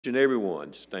And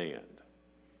everyone stand.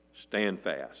 Stand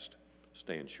fast.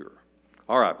 Stand sure.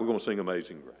 All right, we're going to sing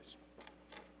Amazing Grace.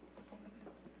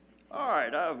 All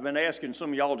right, I've been asking some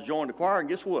of y'all to join the choir, and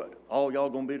guess what? All y'all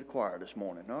going to be the choir this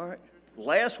morning, all right?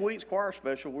 Last week's choir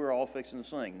special, we're all fixing to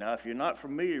sing. Now, if you're not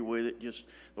familiar with it, just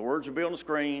the words will be on the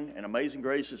screen, and Amazing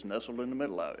Grace is nestled in the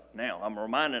middle of it. Now, I'm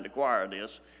reminding the choir of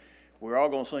this. We're all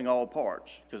going to sing all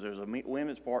parts, because there's a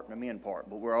women's part and a men's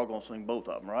part, but we're all going to sing both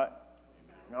of them, right?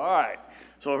 All right,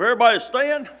 so if everybody's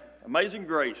staying, Amazing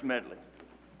Grace medley.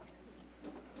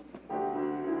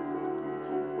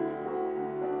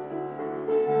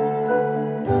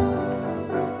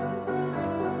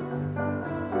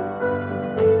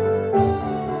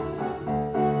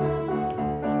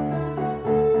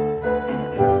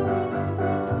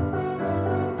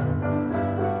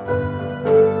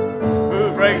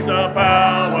 Who breaks the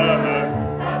power?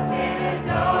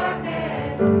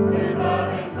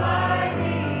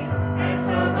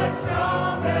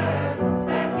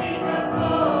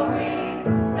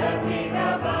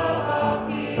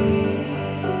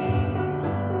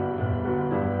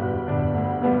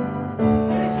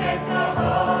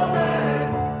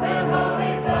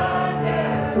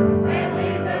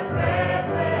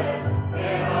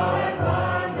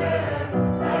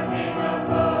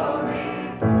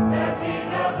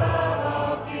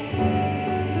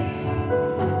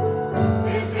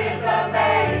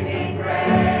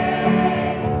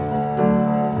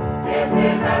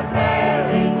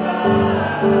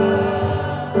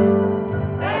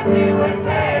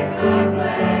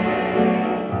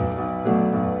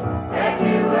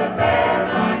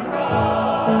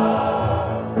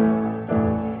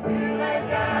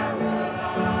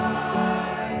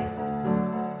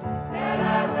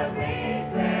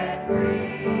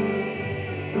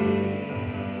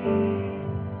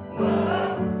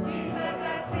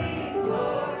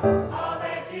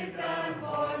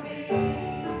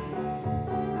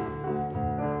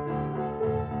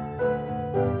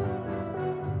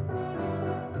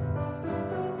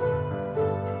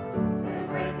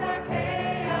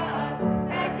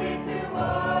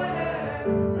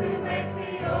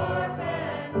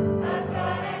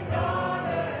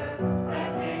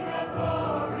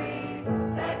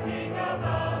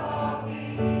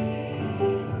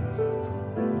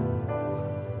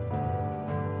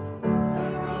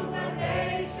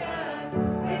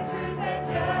 Truth and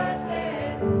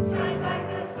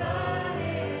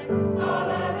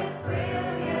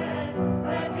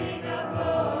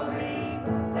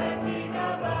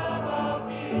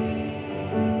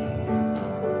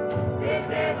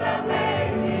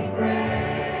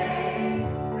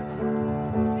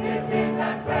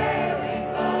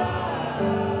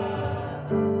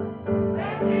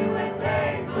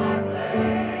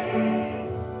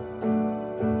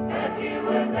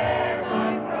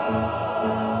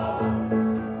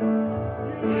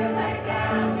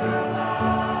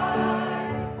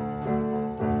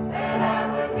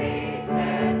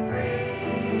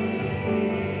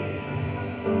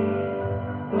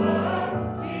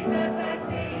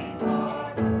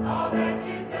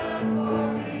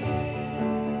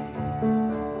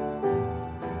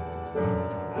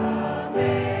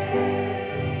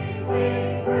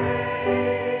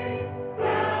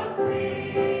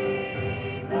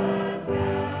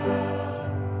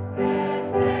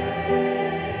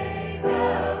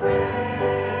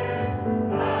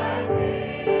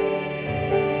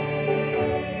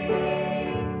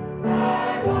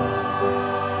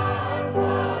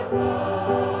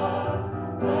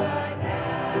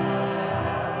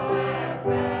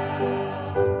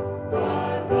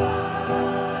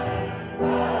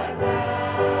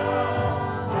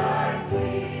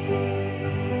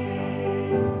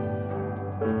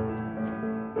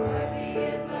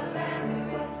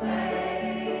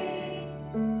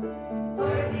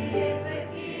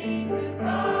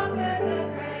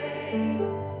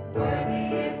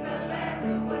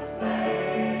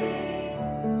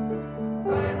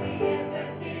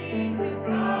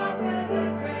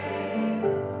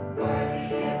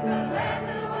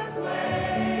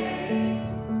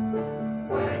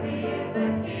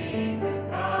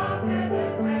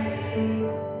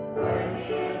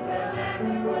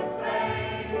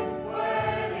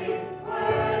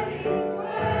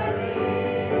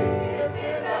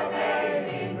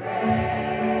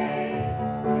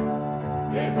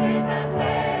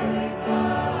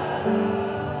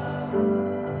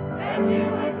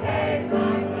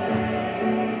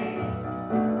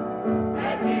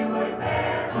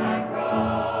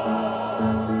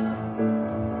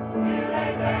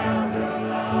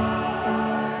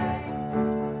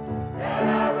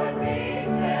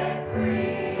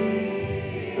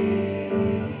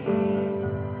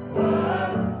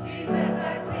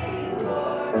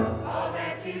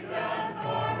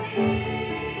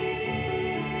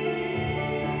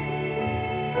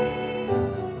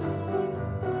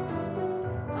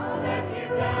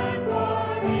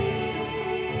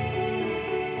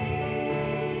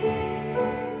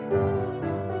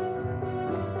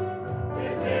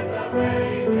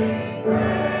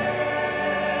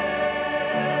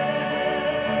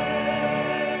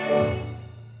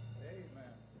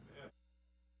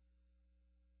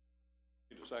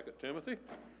to 2 Timothy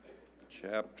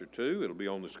chapter 2. It'll be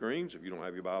on the screens if you don't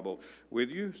have your Bible with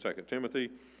you. 2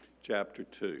 Timothy chapter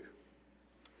 2.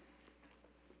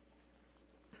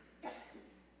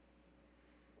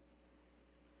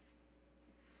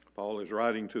 Paul is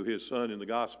writing to his son in the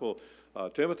gospel,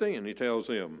 Timothy, and he tells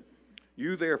him,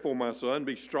 "You therefore, my son,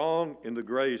 be strong in the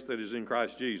grace that is in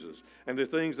Christ Jesus, and the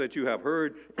things that you have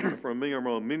heard from me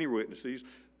among many witnesses,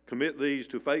 commit these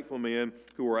to faithful men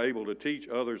who are able to teach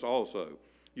others also.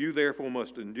 You therefore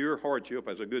must endure hardship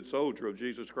as a good soldier of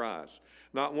Jesus Christ.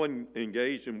 Not one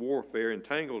engaged in warfare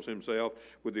entangles himself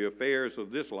with the affairs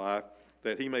of this life,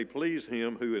 that he may please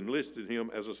him who enlisted him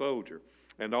as a soldier.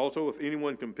 And also, if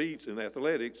anyone competes in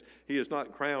athletics, he is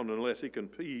not crowned unless he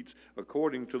competes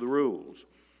according to the rules.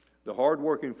 The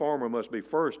hard-working farmer must be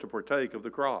first to partake of the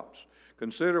crops.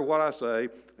 Consider what I say,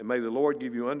 and may the Lord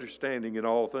give you understanding in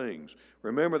all things.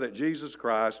 Remember that Jesus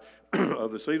Christ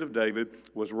of the seed of David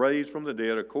was raised from the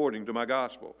dead according to my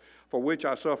gospel, for which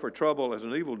I suffer trouble as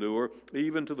an evildoer,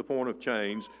 even to the point of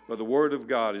chains, but the word of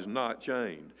God is not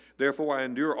chained. Therefore I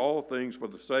endure all things for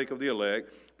the sake of the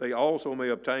elect, they also may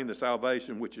obtain the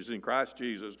salvation which is in Christ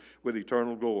Jesus with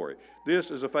eternal glory.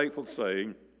 This is a faithful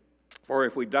saying, for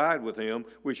if we died with him,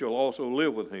 we shall also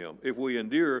live with him. If we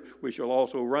endure, we shall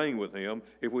also reign with him.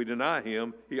 If we deny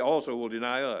him, he also will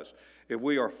deny us. If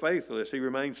we are faithless, he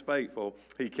remains faithful.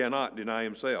 He cannot deny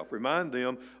himself. Remind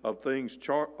them of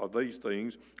these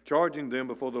things, charging them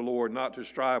before the Lord not to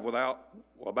strive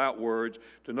about words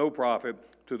to no profit,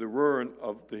 to the ruin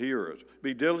of the hearers.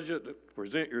 Be diligent to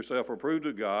present yourself approved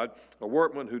to God, a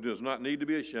workman who does not need to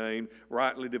be ashamed,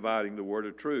 rightly dividing the word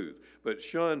of truth. But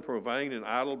shun profane and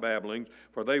idle babblings,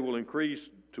 for they will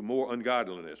increase to more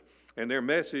ungodliness. And their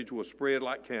message will spread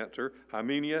like cancer.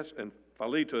 Hymenaeus and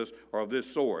Philetus are of this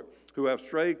sort, who have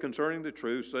strayed concerning the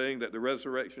truth, saying that the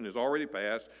resurrection is already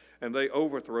past, and they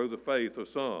overthrow the faith of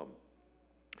some.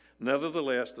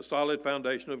 Nevertheless, the solid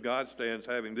foundation of God stands,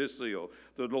 having this seal,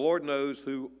 that the Lord knows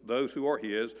those who are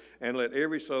his, and let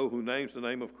every soul who names the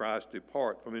name of Christ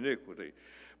depart from iniquity.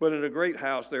 But in a great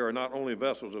house there are not only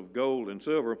vessels of gold and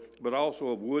silver, but also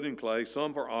of wood and clay,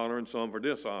 some for honor and some for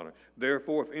dishonor.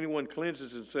 Therefore, if anyone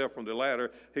cleanses himself from the latter,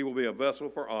 he will be a vessel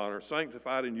for honor,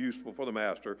 sanctified and useful for the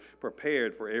master,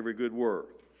 prepared for every good work.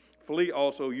 Flee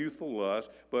also youthful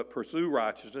lust, but pursue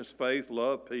righteousness, faith,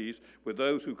 love, peace, with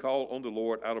those who call on the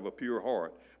Lord out of a pure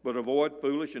heart. But avoid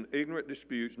foolish and ignorant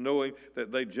disputes, knowing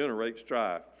that they generate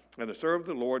strife. And the servant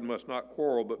of the Lord must not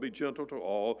quarrel, but be gentle to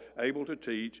all, able to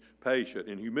teach, patient,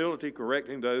 in humility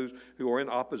correcting those who are in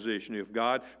opposition, if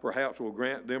God perhaps will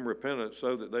grant them repentance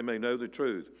so that they may know the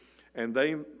truth. And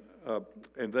they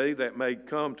that may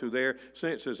come to their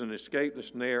senses and escape the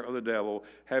snare of the devil,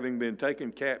 having been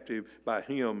taken captive by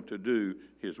him to do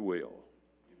his will.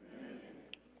 Amen.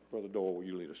 Brother Doyle, will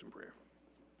you lead us in prayer?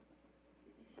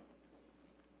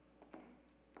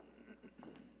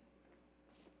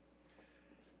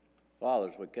 Father,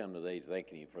 as we come to thee,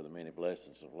 thanking you for the many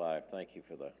blessings of life, thank you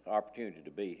for the opportunity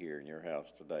to be here in your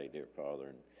house today, dear Father,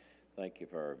 and thank you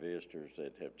for our visitors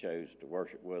that have chosen to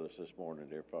worship with us this morning,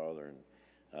 dear Father, and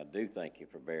I do thank you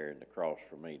for bearing the cross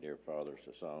for me, dear Father, as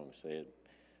the song said.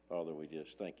 Father, we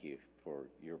just thank you for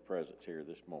your presence here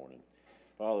this morning.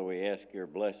 Father, we ask your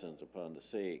blessings upon the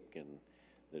sick and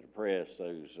the depressed,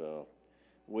 those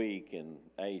weak and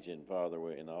aging, Father,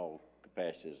 in all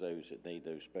capacities, those that need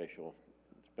those special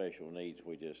needs.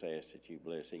 We just ask that you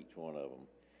bless each one of them.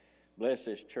 Bless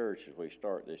this church as we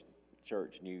start this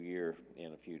church new year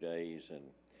in a few days,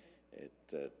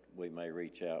 and we may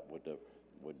reach out with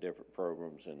different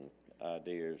programs and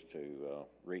ideas to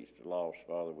reach the lost.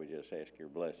 Father, we just ask your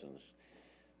blessings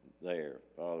there.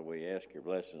 Father, we ask your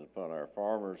blessings upon our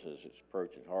farmers as it's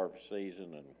approaching harvest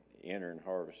season and entering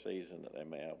harvest season, that they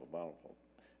may have a bountiful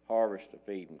harvest to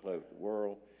feed and clothe the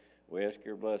world. We ask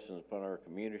your blessings upon our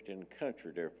community and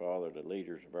country, dear Father, the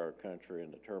leaders of our country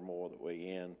and the turmoil that we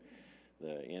in,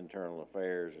 the internal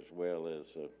affairs as well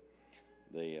as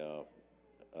the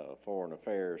foreign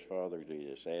affairs, Father. We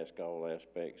just ask all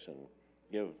aspects and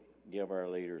give our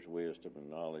leaders wisdom and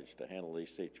knowledge to handle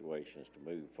these situations, to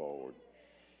move forward.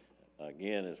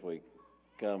 Again, as we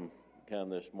come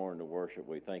this morning to worship,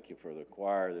 we thank you for the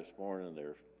choir this morning.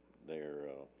 They're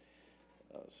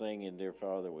singing, dear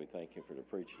Father. We thank you for the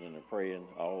preaching and the praying.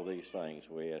 All these things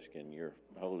we ask in your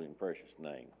holy and precious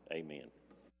name. Amen.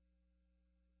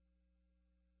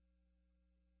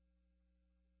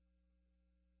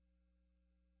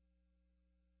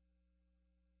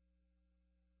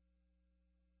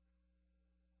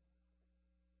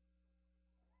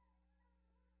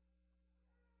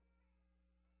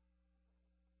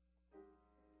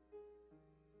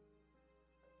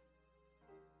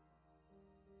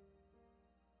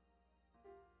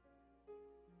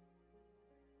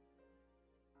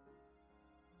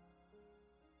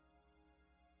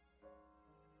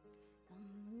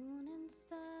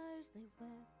 they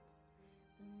wept.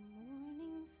 The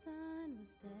morning sun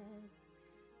was dead.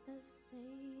 The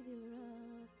Savior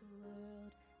of the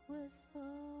world was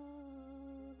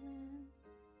fallen.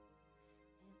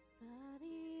 His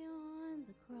body on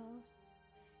the cross,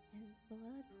 his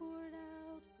blood poured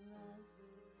out for us,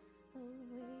 the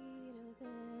weight of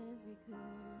every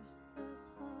curse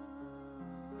upon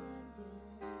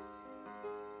him.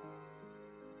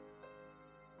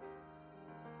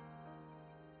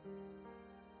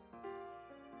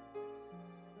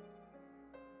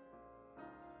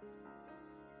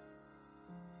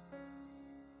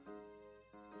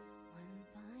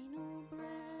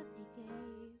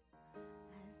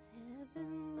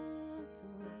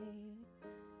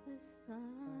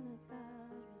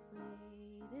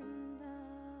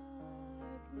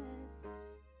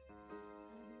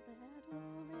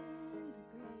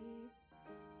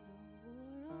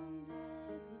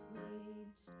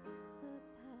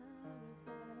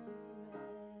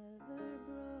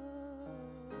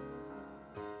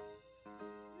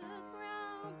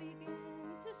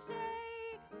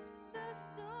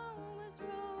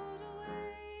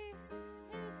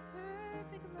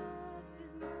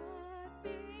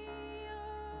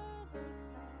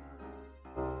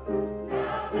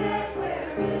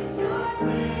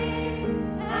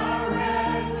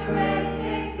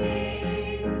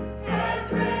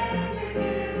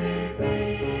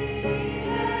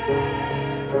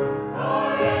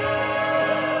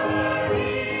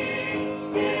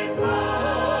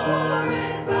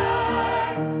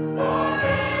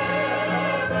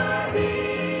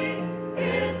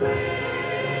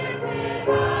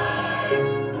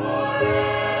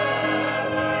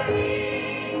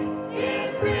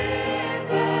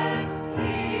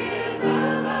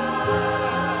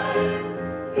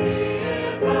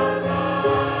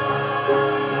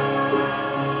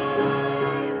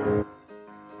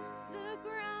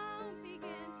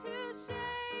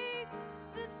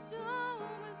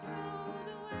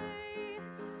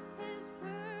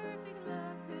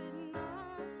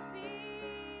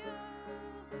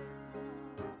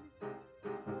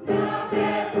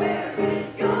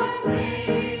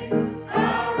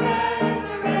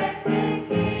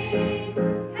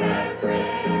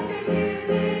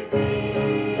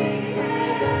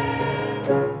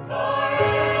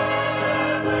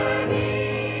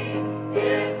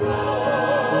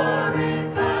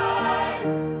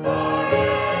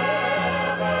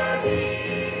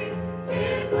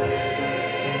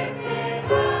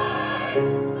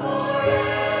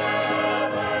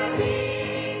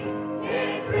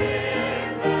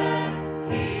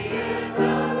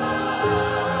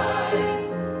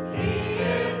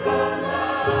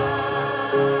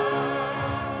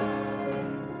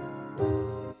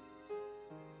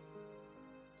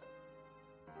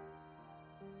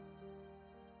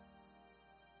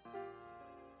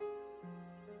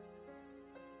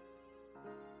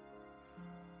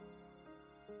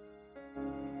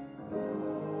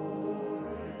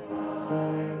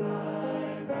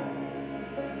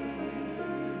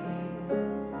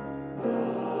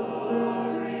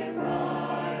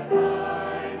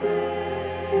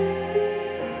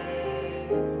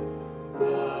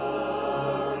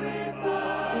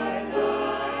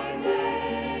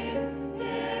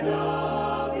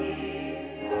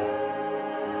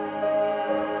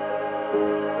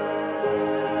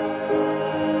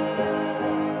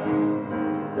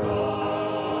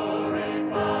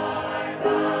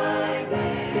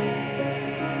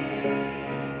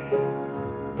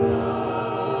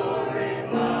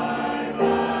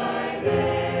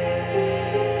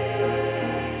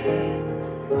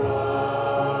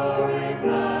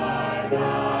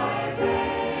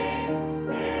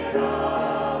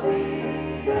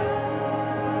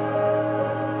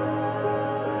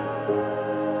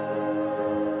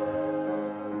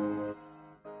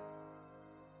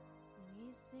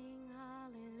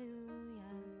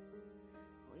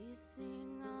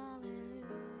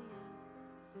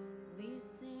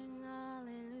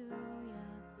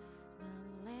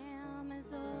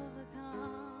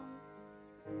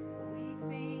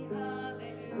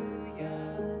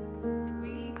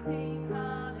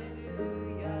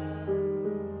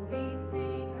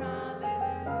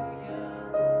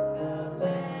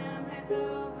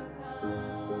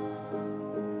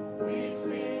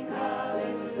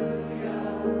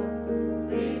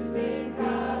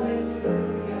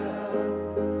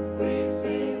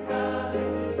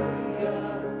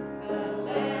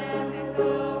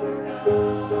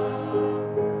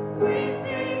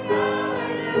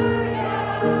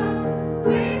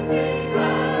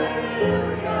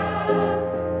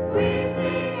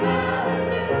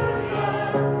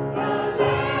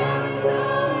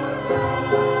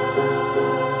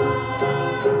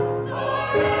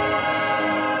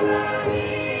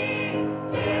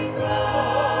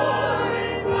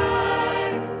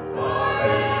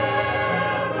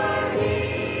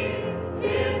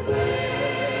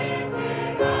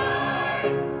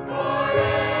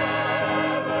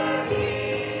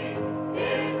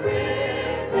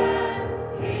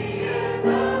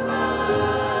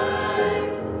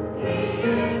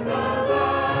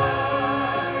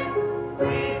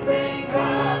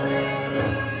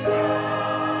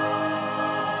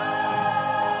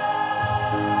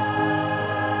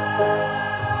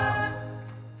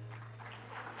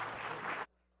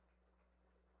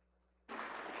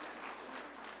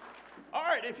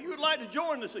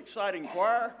 join this exciting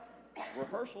choir.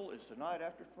 Rehearsal is tonight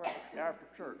after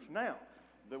church. Now,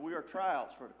 we are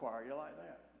tryouts for the choir. You like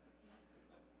that?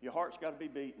 Your heart's got to be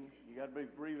beating. You got to be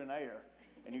breathing air.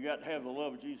 And you got to have the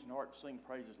love of Jesus in your heart to sing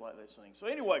praises like they sing. So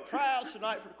anyway, tryouts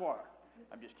tonight for the choir.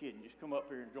 I'm just kidding. Just come up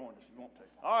here and join us if you want to.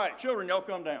 All right, children, y'all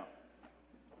come down.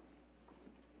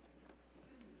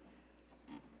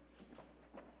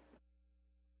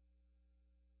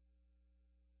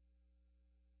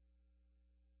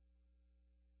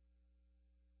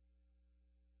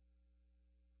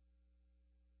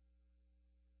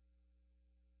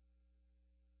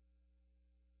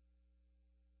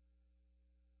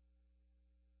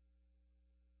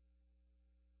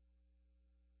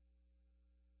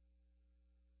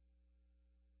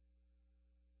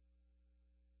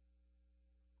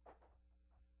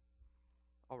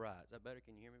 All right, is that better?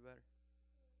 Can you hear me better?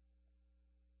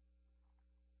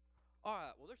 All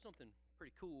right, well, there's something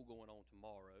pretty cool going on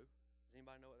tomorrow. Does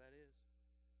anybody know what that is?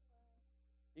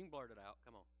 You can blurt it out.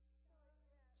 Come on.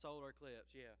 Solar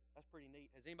eclipse, yeah. That's pretty neat.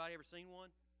 Has anybody ever seen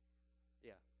one?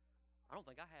 Yeah. I don't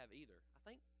think I have either. I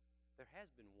think there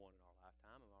has been one in our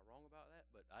lifetime. Am I wrong about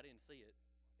that? But I didn't see it.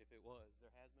 If it was,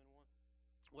 there has been one.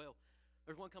 Well,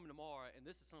 there's one coming tomorrow, and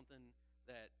this is something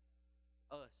that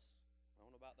us, I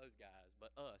don't know about those guys,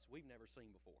 but us, we've never seen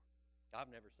before. I've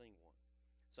never seen one.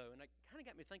 So, and it kind of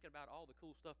got me thinking about all the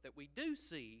cool stuff that we do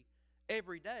see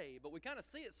every day, but we kind of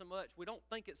see it so much we don't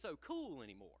think it's so cool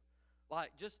anymore.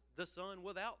 Like just the sun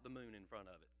without the moon in front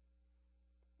of it.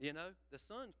 You know, the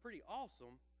sun's pretty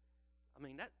awesome. I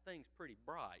mean, that thing's pretty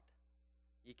bright.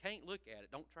 You can't look at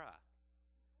it. Don't try.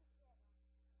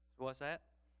 What's that?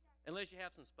 Unless you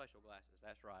have some special glasses.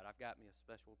 That's right. I've got me a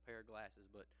special pair of glasses,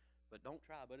 but don't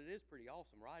try. But it is pretty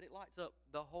awesome, right? It lights up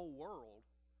the whole world,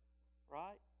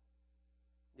 right?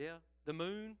 Yeah. The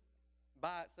moon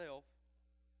by itself,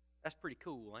 that's pretty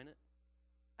cool, ain't it?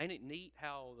 Ain't it neat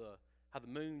how the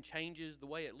moon changes the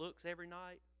way it looks every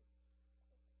night?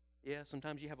 Yeah,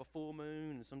 sometimes you have a full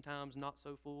moon and sometimes not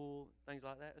so full, things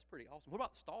like that. That's pretty awesome. What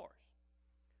about the stars?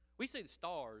 We see the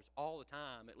stars all the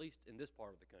time, at least in this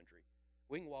part of the country.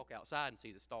 We can walk outside and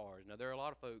see the stars. Now, there are a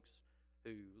lot of folks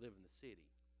who live in the city,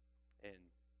 and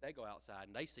they go outside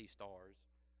and they see stars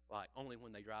like only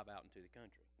when they drive out into the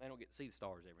country. They don't get to see the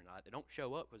stars every night. They don't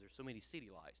show up because there's so many city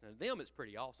lights. Now, to them, it's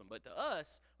pretty awesome, but to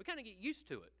us, we kind of get used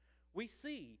to it. We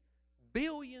see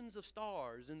billions of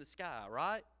stars in the sky,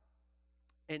 right?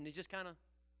 And it just kind of,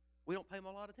 we don't pay a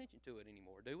lot of attention to it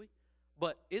anymore, do we?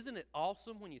 But isn't it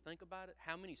awesome when you think about it,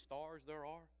 how many stars there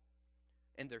are?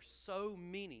 And there's so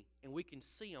many, and we can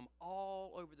see them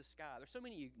all over the sky. There's so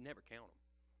many you can never count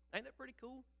them. Ain't that pretty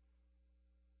cool?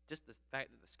 Just the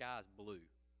fact that the sky is blue.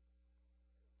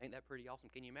 Ain't that pretty awesome?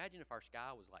 Can you imagine if our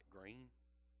sky was like green?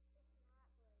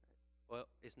 Well,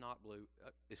 it's not blue.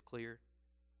 It's clear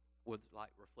with like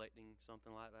reflecting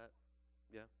something like that.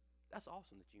 Yeah. That's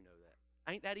awesome that you know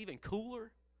that. Ain't that even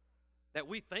cooler? That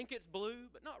we think it's blue,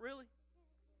 but not really.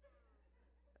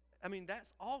 I mean,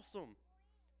 that's awesome.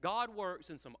 God works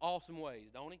in some awesome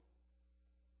ways, don't he?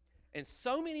 And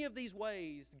so many of these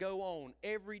ways go on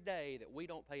every day that we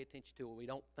don't pay attention to or we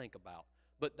don't think about.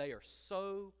 But they are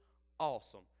so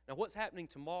awesome. Now, what's happening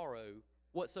tomorrow,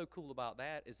 what's so cool about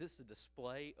that is this is a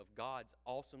display of God's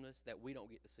awesomeness that we don't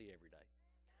get to see every day.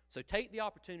 So take the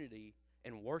opportunity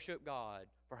and worship God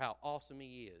for how awesome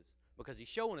he is, because he's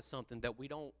showing us something that we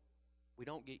don't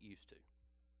get used to.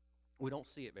 We don't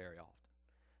see it very often.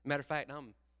 Matter of fact,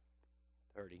 I'm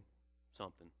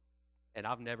 30-something, and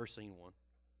I've never seen one.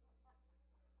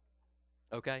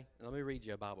 Okay? Let me read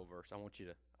you a Bible verse. I want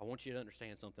you to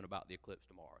understand something about the eclipse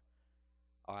tomorrow.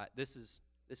 All right, this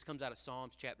comes out of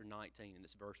Psalms chapter 19, and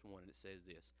it's verse 1, and it says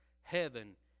this: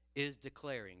 Heaven is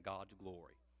declaring God's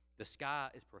glory. The sky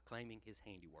is proclaiming his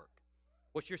handiwork.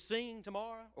 What you're seeing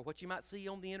tomorrow, or what you might see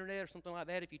on the internet or something like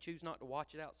that, if you choose not to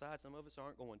watch it outside, some of us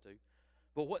aren't going to.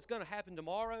 But what's going to happen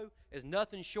tomorrow is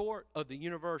nothing short of the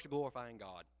universe glorifying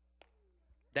God.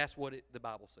 That's what the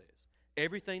Bible says.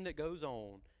 Everything that goes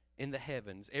on in the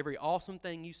heavens, every awesome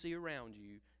thing you see around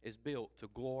you is built to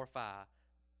glorify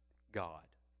God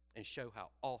and show how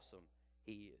awesome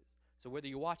he is. So whether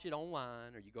you watch it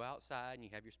online or you go outside and you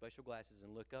have your special glasses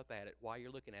and look up at it, while you're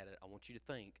looking at it, I want you to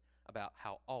think about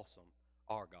how awesome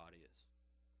our God is.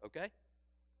 Okay?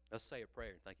 Let's say a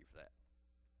prayer and thank you for that.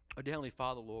 Oh, dear Heavenly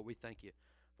Father, Lord, we thank you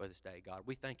for this day, God.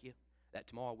 We thank you that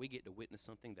tomorrow we get to witness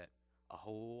something that a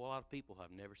whole lot of people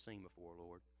have never seen before,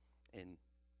 Lord. And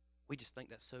we just think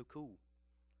that's so cool.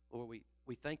 Lord,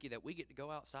 we thank you that we get to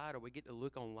go outside or we get to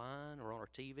look online or on our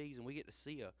TVs and we get to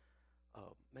see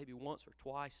maybe once or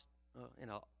twice in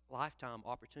a lifetime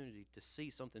opportunity to see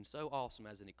something so awesome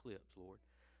as an eclipse, Lord.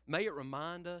 May it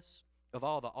remind us of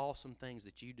all the awesome things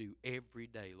that you do every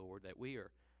day, Lord, that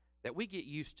we get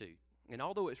used to. And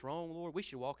although it's wrong, Lord, we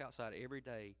should walk outside every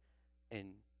day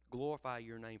and glorify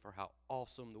your name for how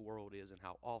awesome the world is and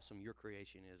how awesome your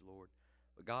creation is, Lord.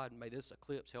 But God, may this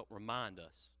eclipse help remind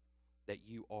us that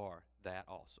you are that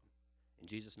awesome. In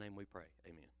Jesus' name we pray.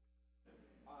 Amen.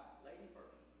 All right, ladies first.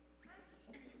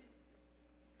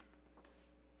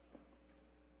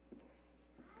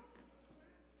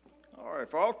 All right,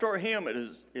 for our offertory hymn, it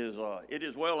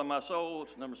is well in my soul.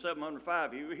 It's number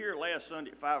 705. You were here last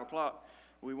Sunday at 5 o'clock.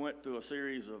 We went through a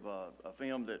series of a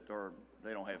film they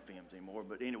don't have films anymore,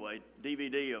 but anyway,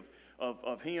 DVD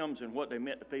of hymns and what they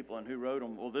meant to people and who wrote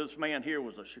them. Well, this man here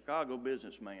was a Chicago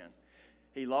businessman.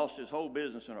 He lost his whole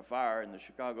business in a fire, in the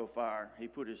Chicago fire. He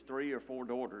put his 3 or 4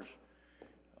 daughters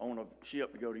on a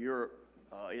ship to go to Europe.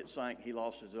 It sank. He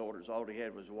lost his daughters. All he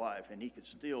had was a wife, and he could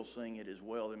still sing "It Is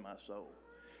Well in My Soul."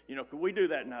 You know, could we do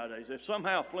that nowadays? If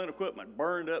somehow Flint Equipment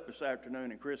burned up this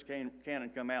afternoon and Chris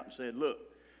Cannon come out and said, look,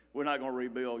 we're not going to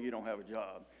rebuild, you don't have a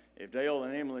job. If Dale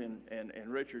and Emily and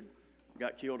Richard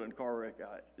got killed in a car wreck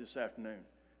this afternoon,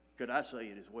 could I say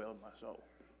 "It Is Well in My Soul"?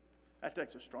 That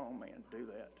takes a strong man to do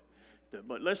that.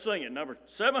 But let's sing it. Number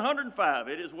 705,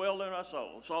 "It Is Well in My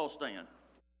Soul." Let's all stand.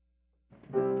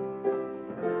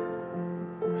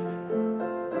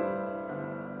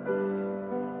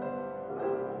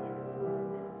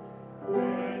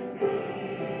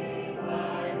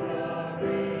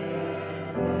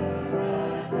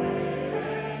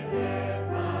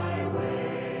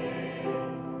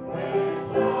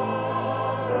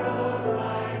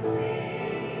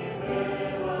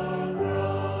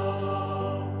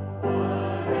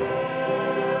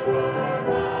 Wherever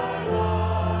my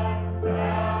life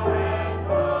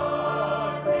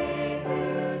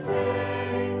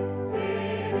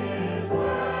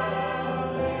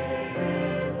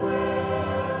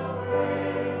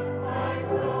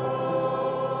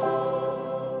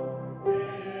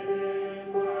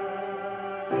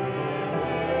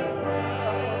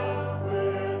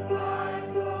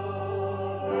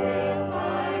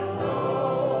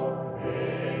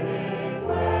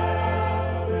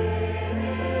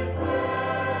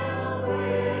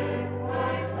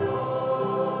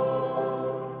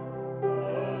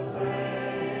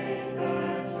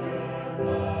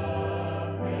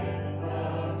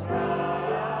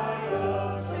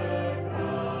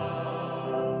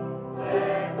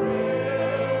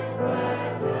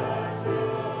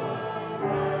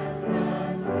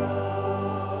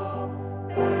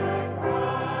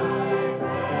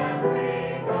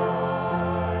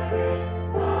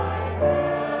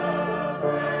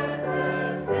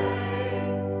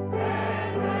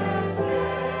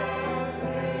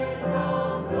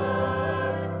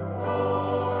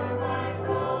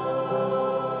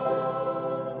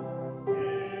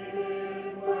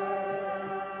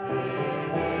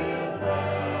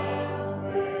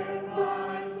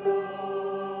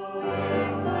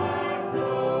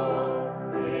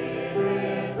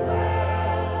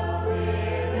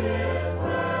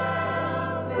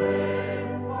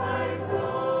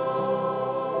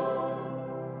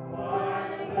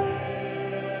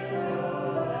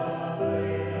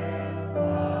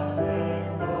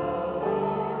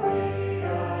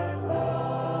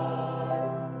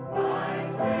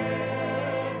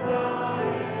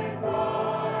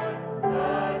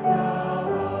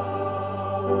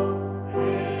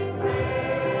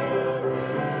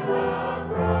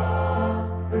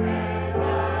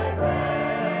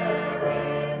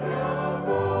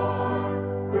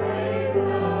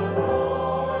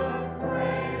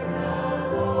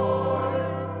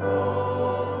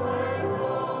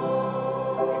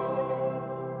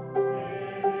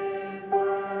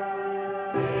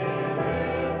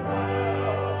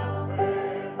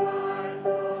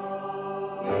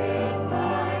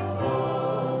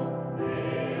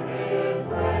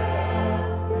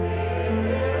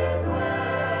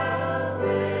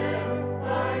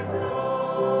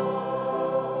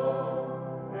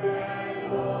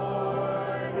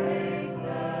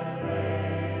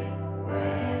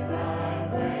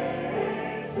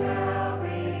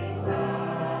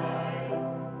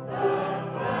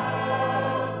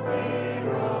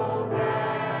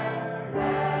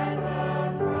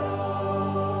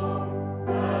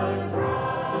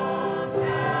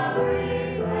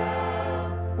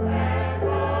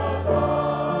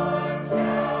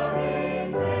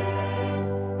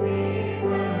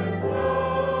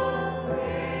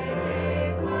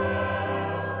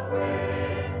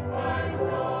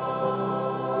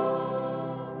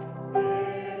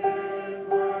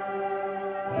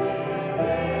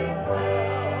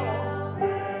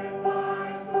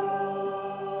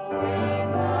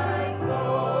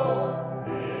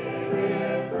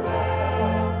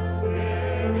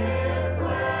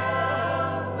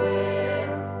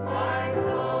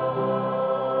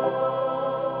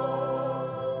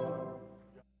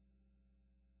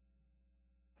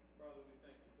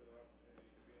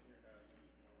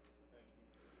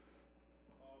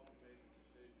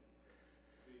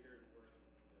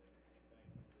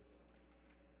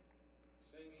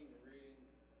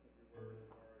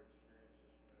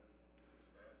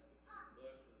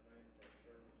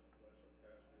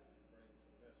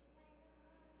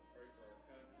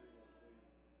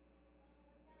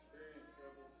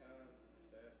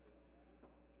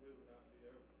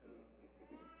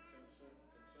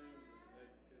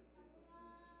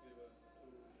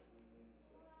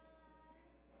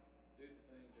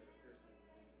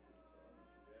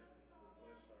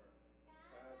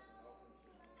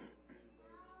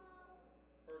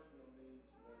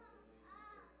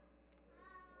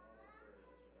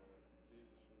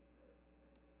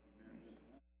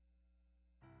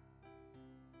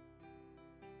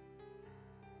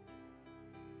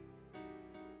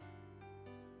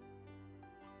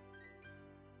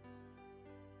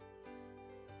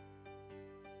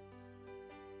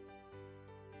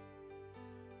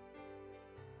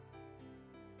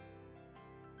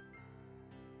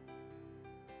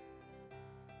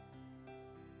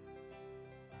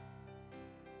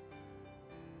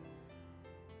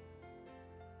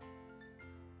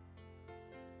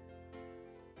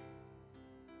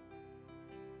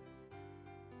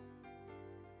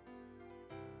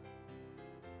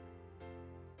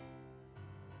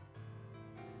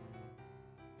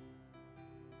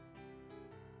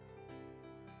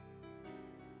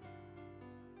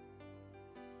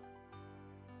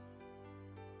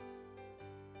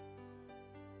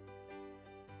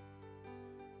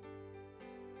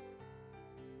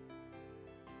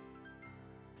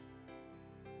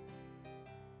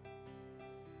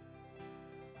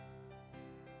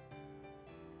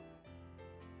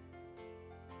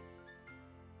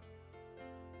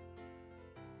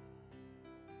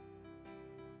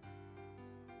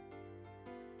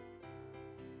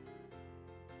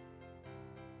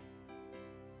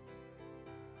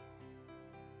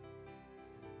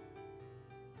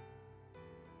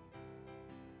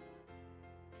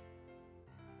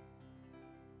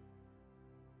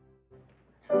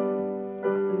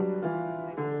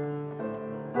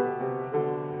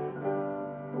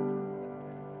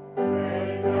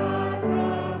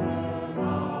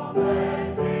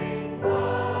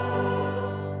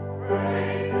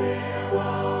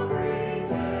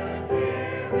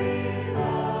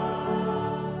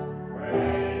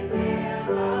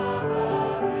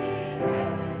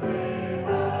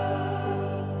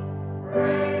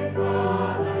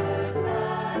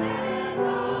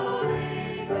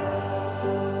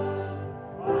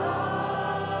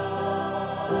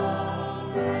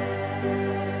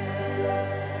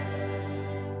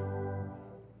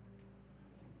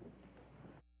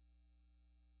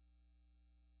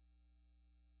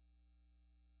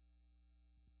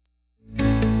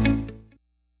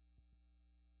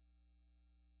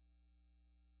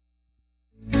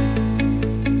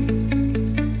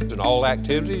in all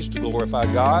activities to glorify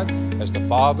God as the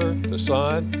Father, the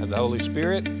Son, and the Holy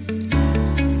Spirit.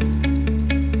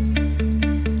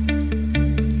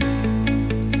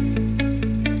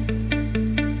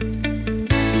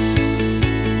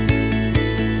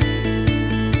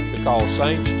 To call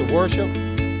saints to worship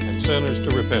and sinners to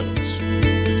repentance.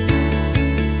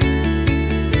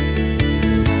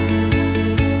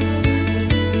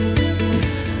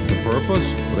 The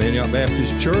purpose of Antioch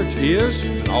Baptist Church is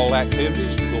in all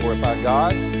activities to glorify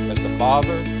God as the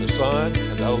Father, the Son,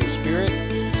 and the Holy Spirit,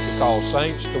 to call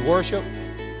saints to worship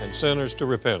and sinners to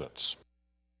repentance.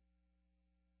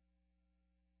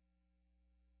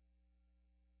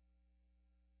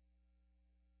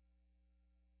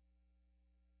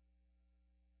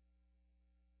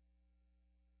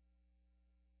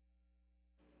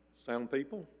 Sound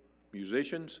people,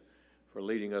 musicians, for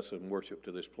leading us in worship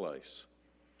to this place.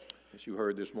 As you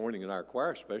heard this morning in our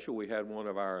choir special, we had one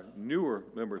of our newer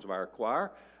members of our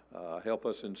choir help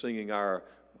us in singing our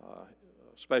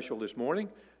special this morning,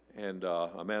 and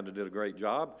Amanda did a great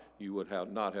job. You would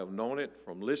not have known it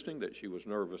from listening that she was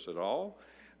nervous at all,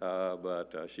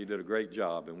 but she did a great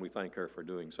job, and we thank her for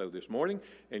doing so this morning.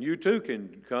 And you too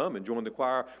can come and join the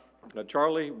choir.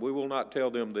 Charlie, we will not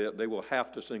tell them that they will have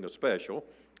to sing a special,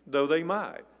 though they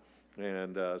might.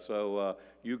 And so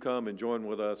you come and join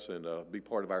with us and be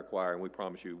part of our choir, and we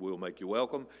promise you we'll make you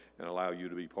welcome and allow you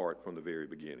to be part from the very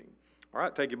beginning. All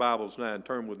right, take your Bibles now and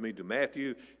turn with me to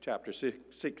Matthew chapter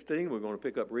 16. We're going to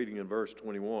pick up reading in verse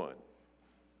 21.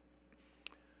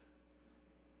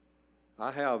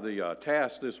 I have the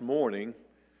task this morning.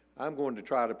 I'm going to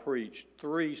try to preach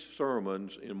 3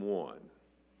 sermons in one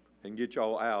and get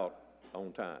y'all out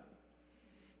on time.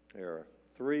 There are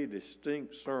 3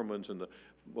 distinct sermons in the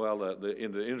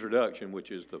introduction,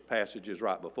 which is the passages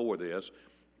right before this,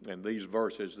 and these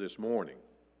verses this morning.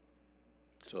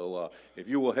 So if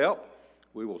you will help,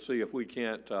 we will see if we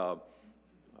can't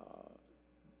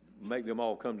make them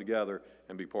all come together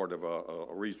and be part of a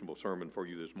reasonable sermon for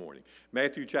you this morning.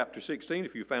 Matthew chapter 16,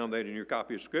 if you found that in your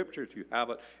copy of Scripture, if you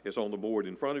have it, it's on the board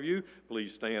in front of you.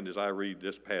 Please stand as I read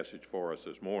this passage for us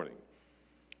this morning.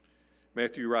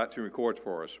 Matthew writes and records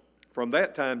for us. From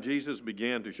that time, Jesus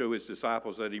began to show his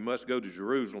disciples that he must go to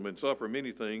Jerusalem and suffer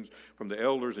many things from the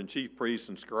elders and chief priests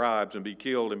and scribes and be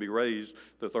killed and be raised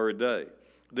the 3rd day.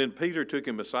 Then Peter took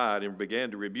him aside and began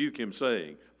to rebuke him,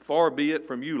 saying, Far be it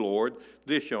from you, Lord,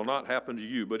 this shall not happen to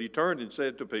you. But he turned and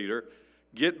said to Peter,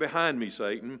 Get behind me,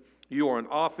 Satan. You are an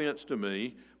offense to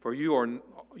me, for you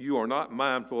are not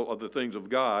mindful of the things of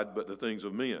God, but the things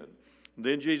of men.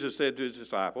 Then Jesus said to his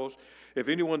disciples, If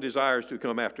anyone desires to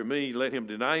come after me, let him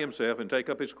deny himself and take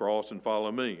up his cross and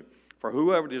follow me. For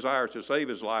whoever desires to save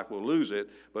his life will lose it,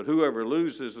 but whoever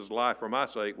loses his life for my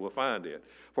sake will find it.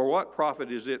 For what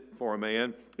profit is it for a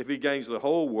man if he gains the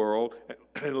whole world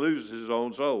and loses his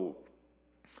own soul?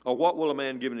 Or what will a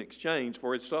man give in exchange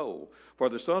for his soul? For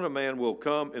the Son of Man will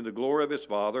come in the glory of his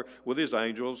Father with his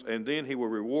angels, and then he will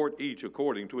reward each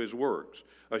according to his works.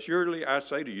 Assuredly, I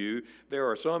say to you, there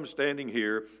are some standing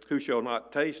here who shall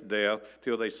not taste death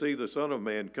till they see the Son of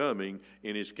Man coming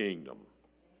in his kingdom.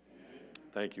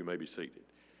 Thank you. You may be seated.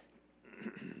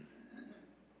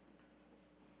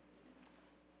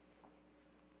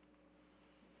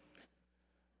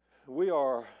 We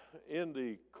are in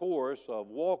the course of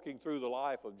walking through the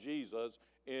life of Jesus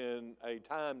in a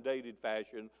time-dated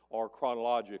fashion or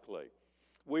chronologically.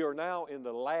 We are now in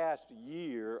the last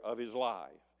year of his life.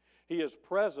 He is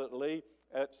presently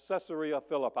at Caesarea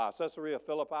Philippi. Caesarea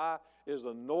Philippi is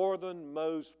the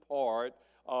northernmost part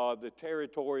of the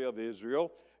territory of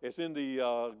Israel. It's in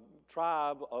the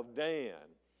tribe of Dan.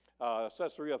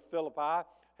 Caesarea Philippi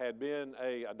had been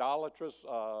an idolatrous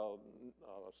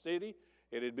city.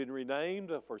 It had been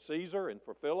renamed for Caesar and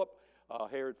for Philip,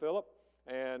 Herod Philip.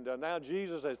 And now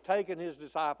Jesus has taken his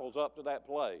disciples up to that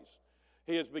place.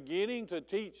 He is beginning to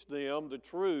teach them the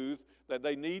truth that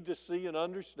they need to see and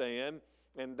understand,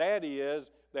 and that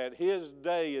is that his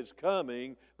day is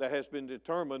coming that has been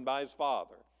determined by his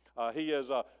Father. He is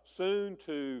soon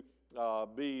to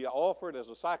be offered as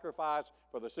a sacrifice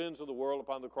for the sins of the world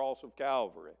upon the cross of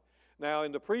Calvary. Now,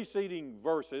 in the preceding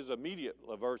verses, immediate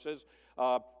verses,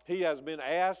 he has been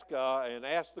asked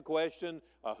the question,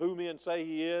 who men say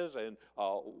he is, and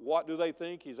what do they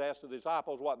think? He's asked the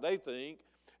disciples what they think.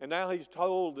 And now he's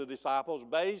told the disciples,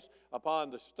 based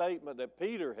upon the statement that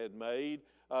Peter had made,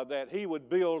 that he would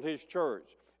build his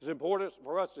church. It's important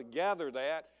for us to gather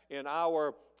that in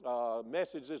our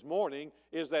message this morning,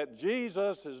 is that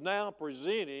Jesus is now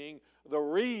presenting the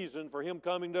reason for him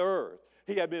coming to earth.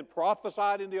 He had been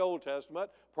prophesied in the Old Testament.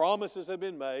 Promises had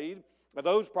been made.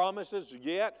 Those promises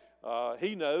yet,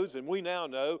 he knows, and we now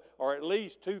know, are at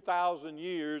least 2,000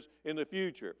 years in the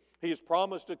future. He has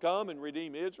promised to come and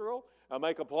redeem Israel,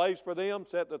 make a place for them,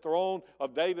 set the throne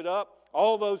of David up.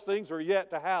 All those things are yet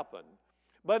to happen.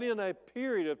 But in a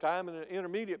period of time, in an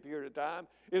intermediate period of time,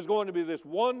 is going to be this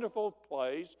wonderful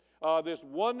place, this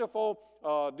wonderful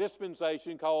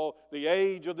dispensation called the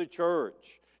age of the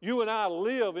church. You and I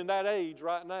live in that age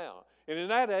right now. And in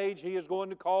that age, he is going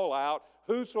to call out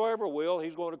whosoever will.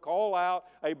 He's going to call out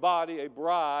a body, a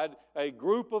bride, a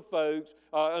group of folks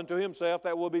unto himself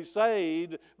that will be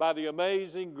saved by the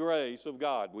amazing grace of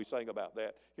God. We sang about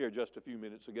that here just a few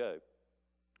minutes ago.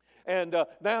 And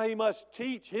now he must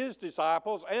teach his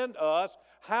disciples and us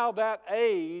how that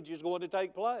age is going to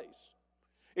take place.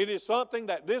 It is something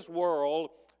that this world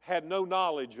had no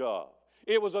knowledge of.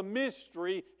 It was a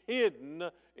mystery hidden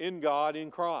in God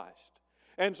in Christ.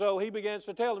 And so he begins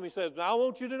to tell them, he says, now I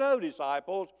want you to know,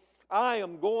 disciples, I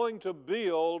am going to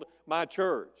build my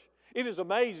church. It is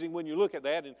amazing when you look at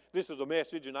that, and this is a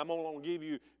message, and I'm going to give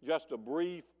you just a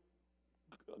brief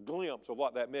glimpse of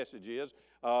what that message is.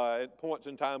 At points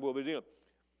in time we'll be doing.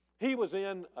 He was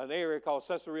in an area called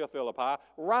Caesarea Philippi.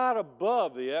 Right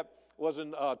above it was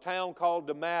a town called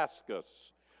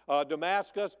Damascus.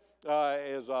 Damascus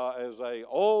is an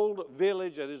old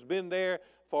village that has been there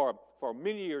for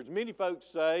many years. Many folks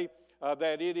say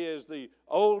that it is the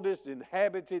oldest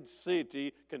inhabited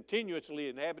city, continuously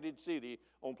inhabited city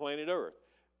on planet Earth.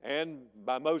 And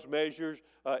by most measures,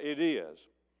 it is.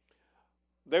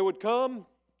 They would come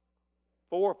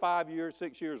 4 or 5 years,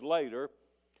 6 years later,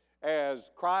 as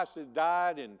Christ had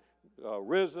died and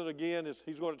risen again, as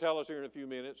he's going to tell us here in a few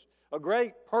minutes, a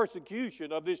great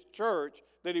persecution of this church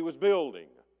that he was building.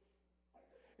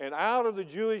 And out of the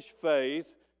Jewish faith,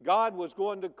 God was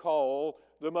going to call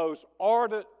the most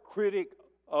ardent critic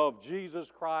of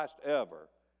Jesus Christ ever.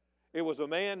 It was a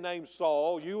man named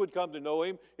Saul. You would come to know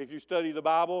him, if you study the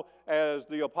Bible, as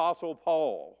the Apostle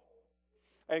Paul.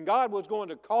 And God was going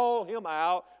to call him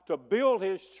out to build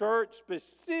his church,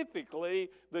 specifically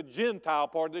the Gentile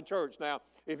part of the church. Now,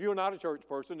 if you're not a church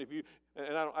person,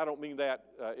 and I don't mean that,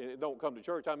 don't come to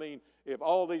church. I mean, if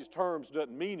all these terms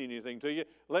doesn't mean anything to you,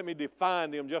 let me define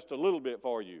them just a little bit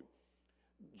for you.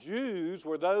 Jews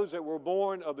were those that were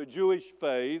born of the Jewish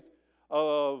faith,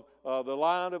 of the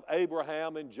line of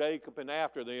Abraham and Jacob and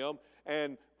after them,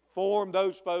 and formed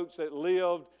those folks that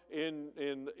lived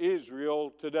in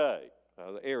Israel today,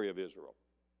 the area of Israel.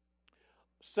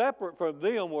 Separate from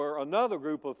them were another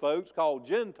group of folks called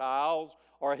Gentiles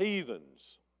or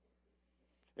heathens.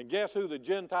 And guess who the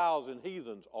Gentiles and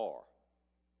heathens are?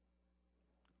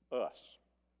 Us.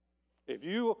 If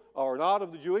you are not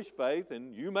of the Jewish faith,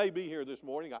 and you may be here this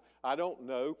morning, I don't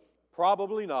know,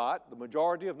 probably not, the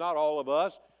majority, if not all of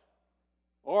us,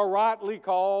 are rightly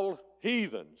called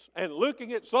heathens. And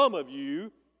looking at some of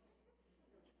you,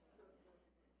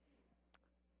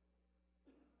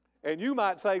 and you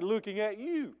might say, looking at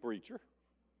you, preacher,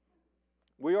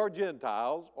 we are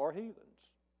Gentiles or heathens.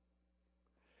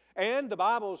 And the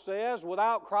Bible says,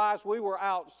 without Christ, we were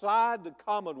outside the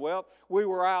commonwealth. We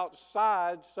were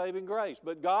outside saving grace.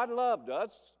 But God loved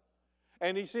us,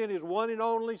 and he sent his one and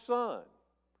only Son.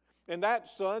 And that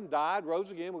Son died,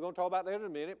 rose again. We're going to talk about that in a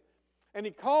minute. And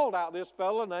he called out this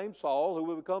fellow named Saul, who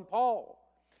would become Paul.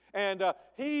 And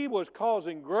he was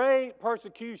causing great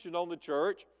persecution on the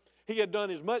church. He had done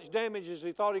as much damage as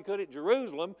he thought he could at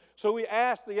Jerusalem. So he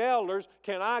asked the elders,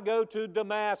 can I go to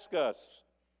Damascus?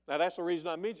 Now, that's the reason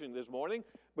I'm mentioning this morning,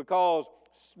 because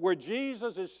where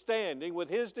Jesus is standing with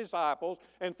his disciples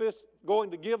and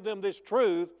going to give them this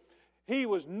truth, he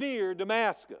was near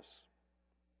Damascus.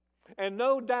 And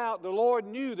no doubt the Lord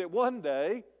knew that one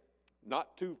day,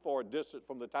 not too far distant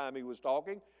from the time he was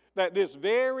talking, that this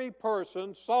very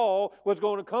person, Saul, was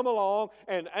going to come along,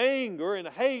 and anger and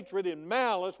hatred and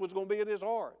malice was going to be in his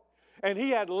heart. And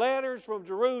he had letters from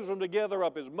Jerusalem to gather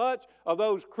up as much of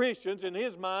those Christians, in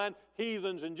his mind,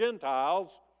 heathens and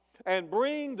Gentiles, and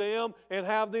bring them and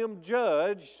have them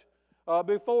judged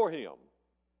before him.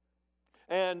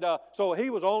 And so he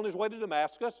was on his way to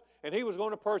Damascus, and he was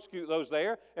going to persecute those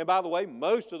there. And by the way,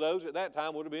 most of those at that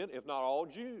time would have been, if not all,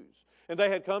 Jews. And they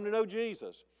had come to know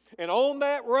Jesus. And on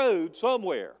that road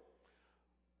somewhere,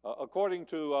 according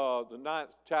to the 9th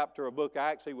chapter of book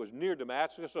Acts, he was near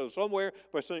Damascus. So somewhere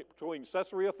between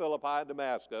Caesarea Philippi and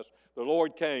Damascus, the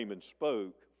Lord came and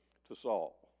spoke to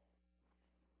Saul.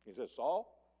 He said, Saul,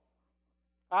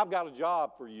 I've got a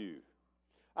job for you.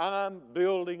 I'm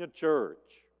building a church.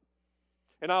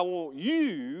 And I want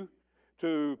you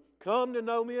to come to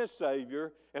know me as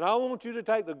Savior, and I want you to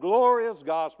take the glorious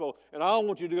gospel, and I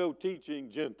want you to go teaching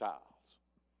Gentiles.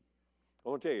 I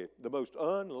want to tell you, the most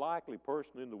unlikely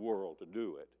person in the world to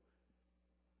do it,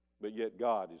 but yet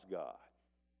God is God.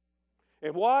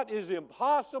 And what is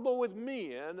impossible with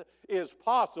men is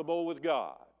possible with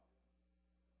God.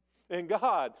 And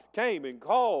God came and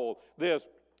called this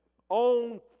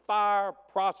on-fire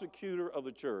prosecutor of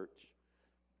the church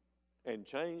and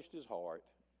changed his heart.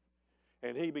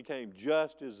 And he became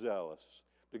just as zealous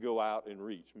to go out and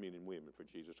reach men and women for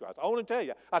Jesus Christ. I want to tell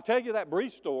you, I tell you that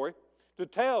brief story to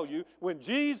tell you when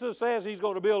Jesus says he's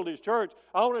going to build his church,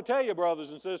 I want to tell you,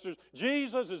 brothers and sisters,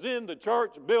 Jesus is in the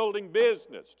church building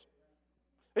business.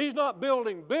 He's not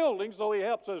building buildings, though he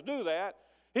helps us do that.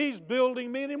 He's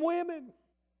building men and women.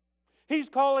 He's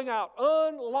calling out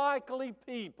unlikely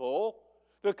people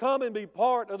to come and be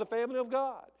part of the family of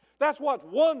God. That's what's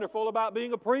wonderful about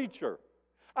being a preacher.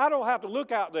 I don't have to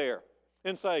look out there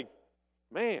and say,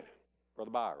 man,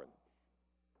 Brother Byron,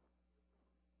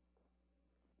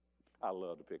 I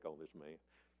love to pick on this man.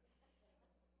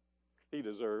 He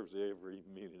deserves every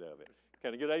minute of it.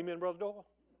 Can I get amen, Brother Doyle?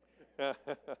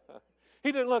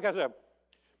 He didn't look and say,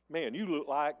 man, you look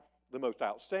like the most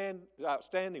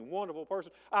outstanding, wonderful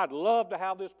person. I'd love to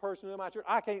have this person in my church.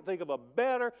 I can't think of a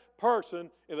better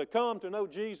person to come to know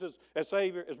Jesus as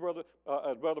Savior as Brother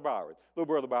Byron. Though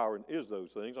Brother Byron is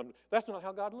those things. That's not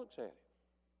how God looks at it.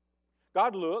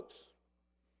 God looks,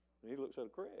 and he looks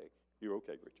at Craig. You're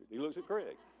okay, Richard. He looks at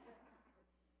Craig.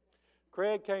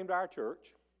 Craig came to our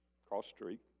church across the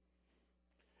street,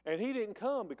 and he didn't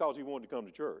come because he wanted to come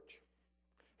to church.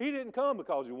 He didn't come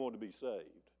because he wanted to be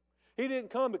saved. He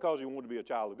didn't come because he wanted to be a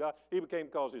child of God. He came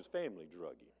because his family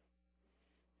drug him.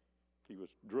 He was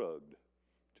drugged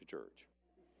to church.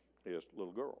 His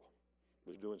little girl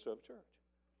was doing stuff at church.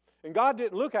 And God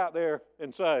didn't look out there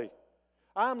and say,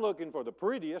 I'm looking for the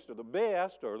prettiest or the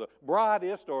best or the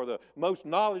brightest or the most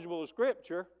knowledgeable of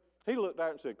Scripture. He looked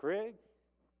out and said, Craig,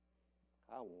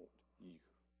 I want you.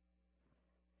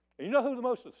 And you know who the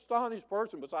most astonished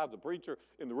person besides the preacher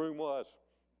in the room was?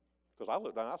 Because I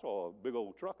looked down, I saw a big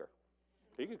old trucker.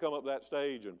 He could come up that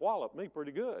stage and wallop me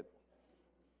pretty good.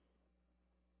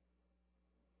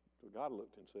 So God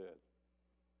looked and said,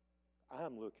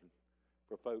 I'm looking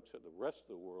for folks that the rest of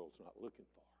the world's not looking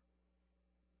for.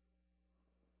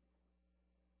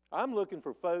 I'm looking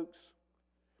for folks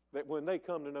that when they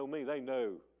come to know me, they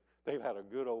know they've had a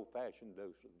good old-fashioned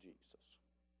dose of Jesus.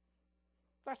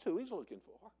 That's who he's looking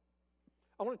for.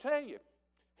 I want to tell you,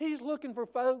 he's looking for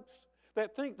folks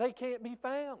that think they can't be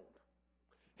found.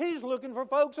 He's looking for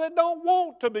folks that don't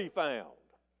want to be found.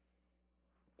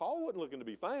 Paul wasn't looking to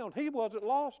be found. He wasn't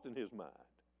lost in his mind.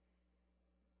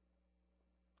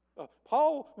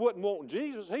 Paul wasn't wanting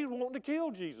Jesus. He was wanting to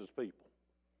kill Jesus' people.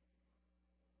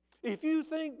 If you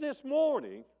think this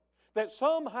morning that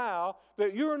somehow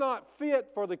that you're not fit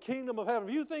for the kingdom of heaven,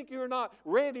 if you think you're not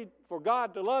ready for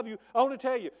God to love you, I want to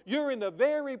tell you, you're in the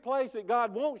very place that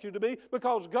God wants you to be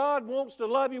because God wants to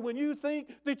love you when you think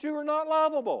that you are not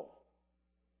lovable.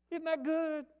 Isn't that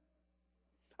good?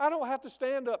 I don't have to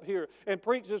stand up here and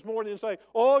preach this morning and say,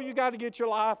 oh, you got to get your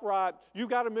life right. You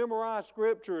got to memorize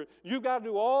Scripture. You got to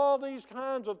do all these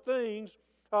kinds of things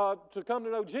to come to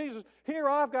know Jesus. Here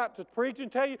I've got to preach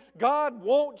and tell you, God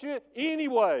wants you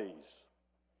anyways.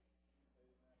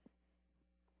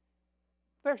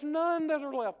 There's none that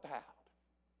are left out.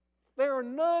 There are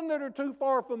none that are too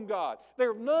far from God.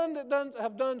 There are none that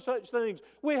have done such things.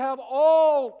 We have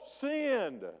all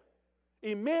sinned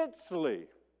immensely.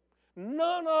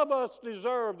 None of us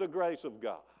deserve the grace of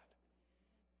God.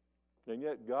 And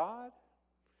yet God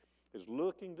is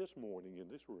looking this morning in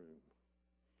this room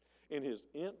in His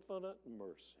infinite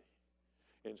mercy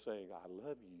and saying, I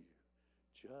love you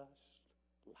just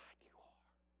like you are.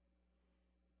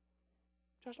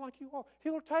 Just like you are.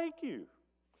 He'll take you.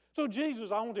 So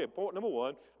Jesus, I want to point number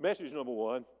one, message number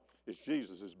one is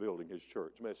Jesus is building His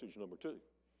church. Message number two.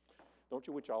 Don't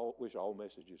you wish all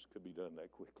messages could be done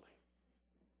that quickly?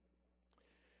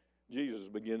 Jesus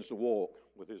begins to walk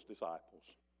with His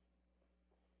disciples.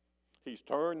 He's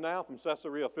turned now from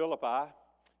Caesarea Philippi,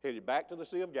 headed back to the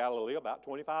Sea of Galilee, about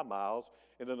 25 miles,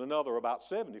 and then another about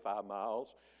 75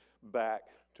 miles back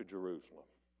to Jerusalem.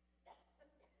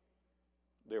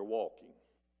 They're walking.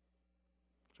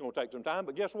 It's going to take some time,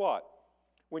 but guess what?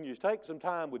 When you take some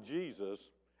time with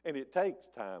Jesus, and it takes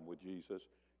time with Jesus,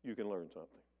 you can learn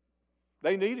something.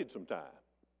 They needed some time.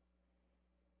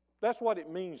 That's what it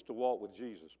means to walk with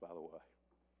Jesus, by the way.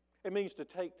 It means to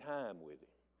take time with Him,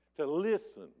 to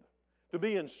listen, to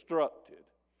be instructed.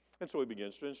 And so He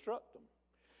begins to instruct them.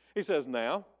 He says,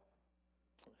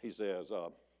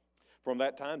 From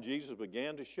that time, Jesus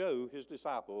began to show his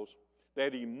disciples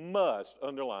that he must,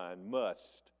 underline,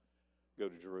 must, go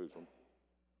to Jerusalem.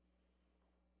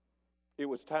 It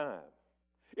was time.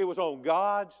 It was on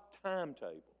God's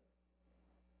timetable.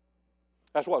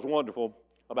 That's what's wonderful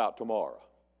about tomorrow.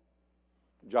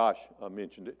 Josh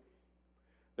mentioned it.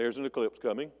 There's an eclipse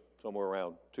coming, somewhere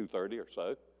around 2:30 or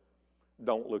so.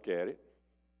 Don't look at it,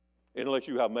 unless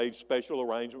you have made special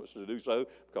arrangements to do so,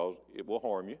 because it will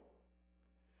harm you.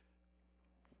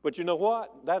 But you know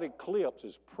what? That eclipse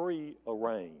is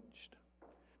pre-arranged.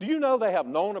 Do you know they have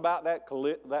known about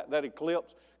that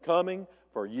eclipse coming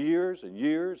for years and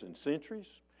years and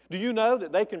centuries? Do you know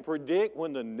that they can predict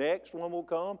when the next one will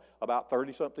come about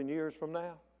 30-something years from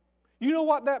now? You know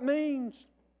what that means?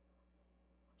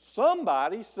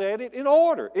 Somebody set it in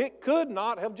order. It could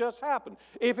not have just happened.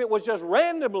 If it was just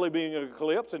randomly being an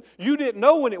eclipse and you didn't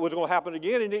know when it was going to happen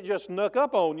again and it just snuck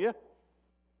up on you,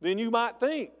 then you might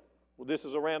think, well, this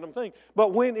is a random thing.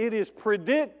 But when it is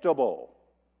predictable,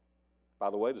 by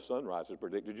the way, the sunrise is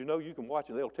predicted. You know, you can watch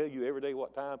and they'll tell you every day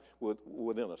what time,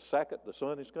 within a second, the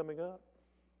sun is coming up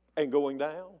and going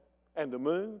down, and the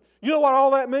moon. You know what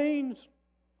all that means?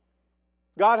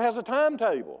 God has a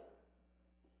timetable.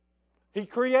 He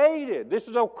created. This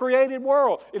is a created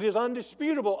world. It is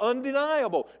undisputable,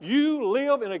 undeniable. You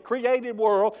live in a created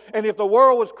world, and if the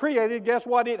world was created, guess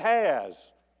what it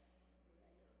has?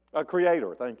 A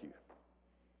creator. Thank you.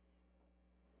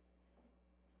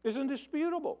 It's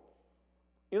indisputable,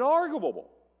 inarguable.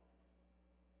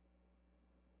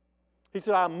 He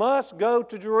said, I must go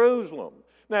to Jerusalem.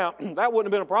 Now, that wouldn't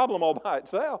have been a problem all by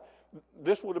itself.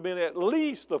 This would have been at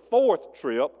least the fourth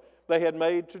trip they had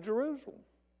made to Jerusalem.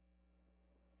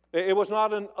 It was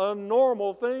not an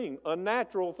unnormal thing,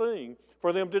 unnatural thing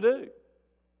for them to do.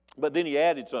 But then he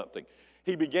added something.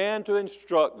 He began to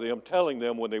instruct them, telling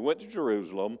them when they went to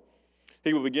Jerusalem,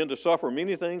 he would begin to suffer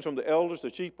many things from the elders,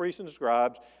 the chief priests, and the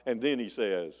scribes. And then he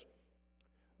says,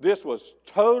 this was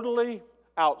totally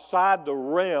outside the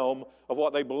realm of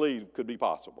what they believed could be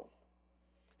possible.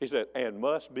 He said, and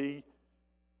must be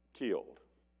killed.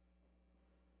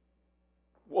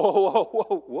 Whoa, whoa,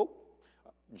 whoa, whoa.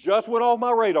 Just went off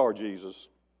my radar, Jesus.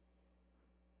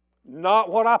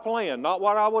 Not what I planned, not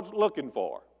what I was looking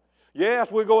for.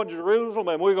 Yes, we're going to Jerusalem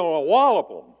and we're going to wallop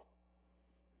them.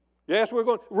 Yes, we're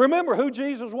going to. Remember who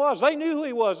Jesus was. They knew who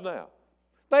he was now.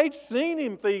 They'd seen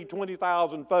him feed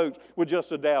 20,000 folks with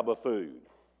just a dab of food.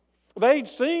 They'd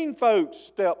seen folks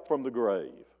step from the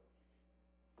grave.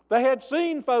 They had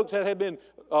seen folks that had been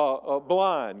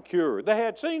blind cured. They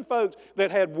had seen folks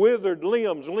that had withered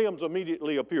limbs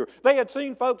immediately appear. They had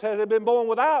seen folks that had been born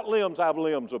without limbs have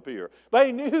limbs appear.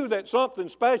 They knew that something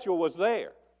special was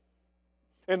there.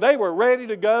 And they were ready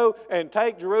to go and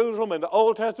take Jerusalem and the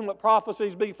Old Testament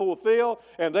prophecies be fulfilled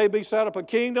and they be set up a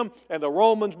kingdom and the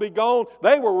Romans be gone.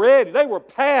 They were ready. They were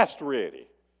past ready.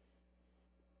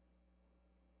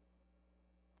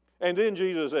 And then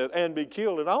Jesus said, and be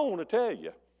killed. And I want to tell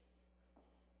you,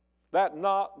 that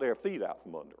knocked their feet out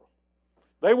from under them.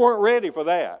 They weren't ready for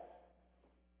that.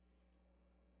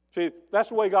 See, that's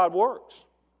the way God works.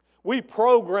 We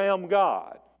program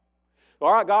God.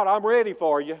 All right, God, I'm ready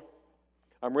for you.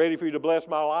 I'm ready for you to bless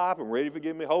my life. I'm ready for you to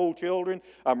give me whole children.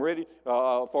 I'm ready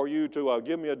for you to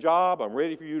give me a job. I'm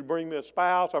ready for you to bring me a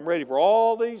spouse. I'm ready for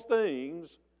all these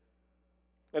things.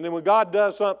 And then when God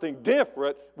does something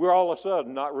different, we're all of a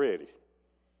sudden not ready.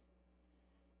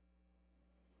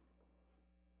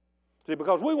 See,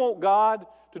 because we want God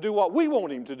to do what we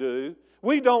want him to do.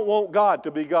 We don't want God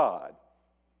to be God.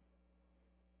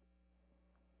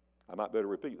 I might better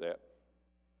repeat that.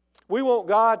 We want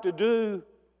God to do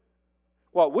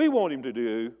what we want him to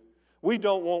do. We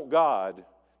don't want God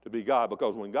to be God,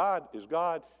 because when God is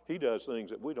God, he does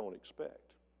things that we don't expect.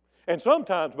 And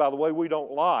sometimes, by the way, we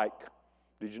don't like.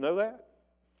 Did you know that?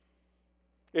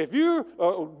 If you're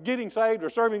getting saved or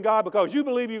serving God because you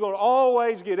believe you're going to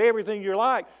always get everything you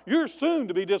like, you're soon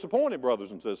to be disappointed,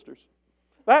 brothers and sisters.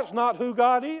 That's not who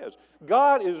God is.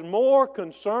 God is more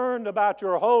concerned about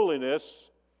your holiness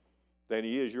than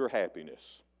he is your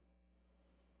happiness.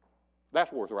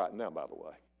 That's worth writing down, by the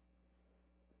way.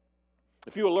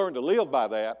 If you'll learn to live by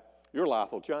that, your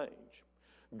life will change.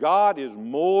 God is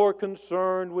more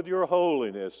concerned with your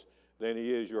holiness than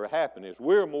he is your happiness.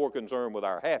 We're more concerned with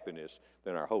our happiness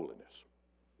than our holiness.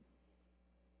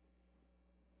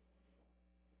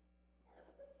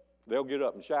 They'll get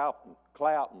up and shout and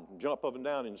clap and jump up and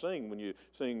down and sing when you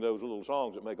sing those little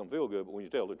songs that make them feel good, but when you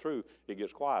tell the truth, it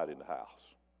gets quiet in the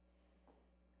house.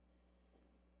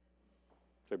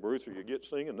 Say, Bruce, are you get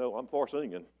singing? No, I'm for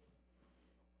singing.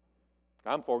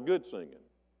 I'm for good singing.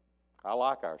 I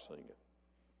like our singing.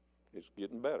 It's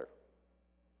getting better.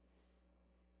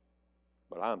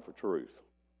 but I'm for truth.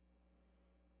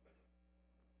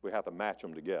 We have to match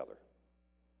them together.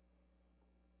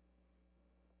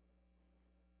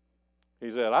 He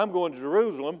said, I'm going to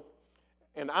Jerusalem,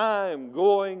 and I'm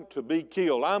going to be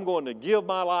killed. I'm going to give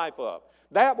my life up.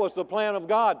 That was the plan of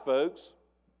God, folks.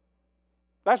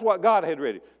 That's what God had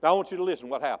ready. Now, I want you to listen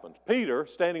what happens. Peter,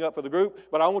 standing up for the group,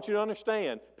 but I want you to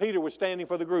understand, Peter was standing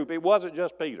for the group. It wasn't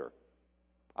just Peter.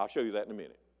 I'll show you that in a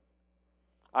minute.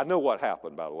 I know what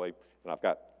happened, by the way, and I've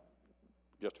got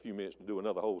just a few minutes to do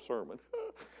another whole sermon.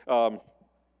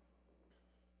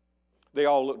 They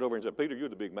all looked over and said, Peter, you're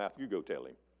the big mouth. You go tell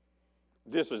him.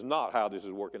 This is not how this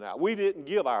is working out. We didn't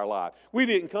give our life. We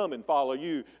didn't come and follow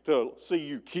you to see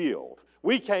you killed.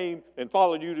 We came and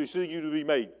followed you to see you to be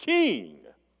made king.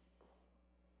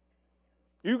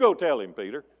 You go tell him,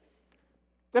 Peter.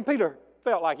 Then Peter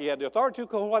felt like he had the authority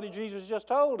because what did Jesus just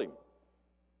told him?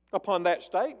 Upon that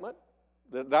statement,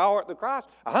 that thou art the Christ,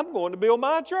 I'm going to build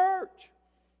my church.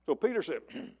 So Peter said,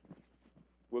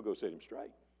 we'll go set him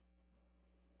straight.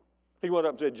 He went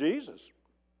up and said, Jesus,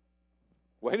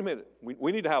 wait a minute.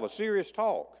 We need to have a serious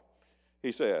talk.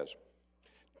 He says,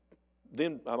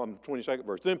 then, I'm on the 22nd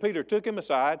verse. Then Peter took him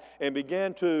aside and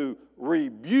began to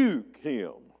rebuke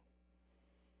him.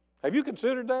 Have you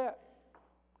considered that?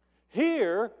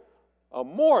 Here, a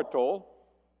mortal,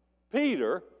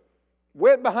 Peter,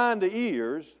 wet behind the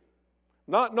ears,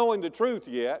 not knowing the truth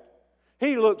yet,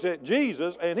 he looks at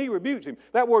Jesus and he rebukes him.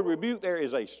 That word rebuke there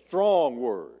is a strong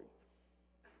word.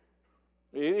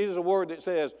 It is a word that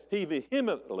says he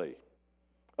vehemently,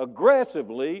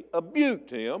 aggressively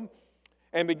rebuked him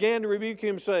and began to rebuke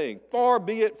him, saying, far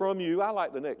be it from you. I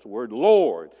like the next word,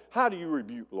 Lord. How do you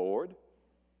rebuke Lord?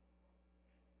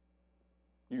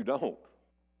 You don't.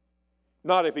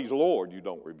 Not if he's Lord, you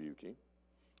don't rebuke him.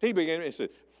 He began and said,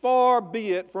 far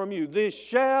be it from you. This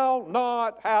shall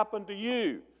not happen to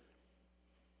you.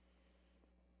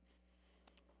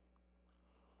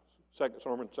 Second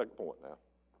sermon, second point now.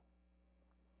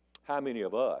 How many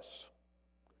of us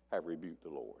have rebuked the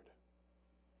Lord?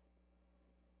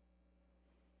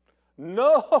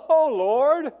 No,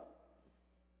 Lord,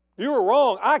 you were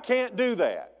wrong. I can't do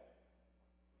that.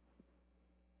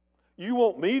 You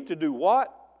want me to do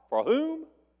what? For whom?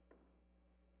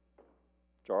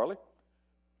 Charlie,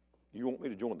 you want me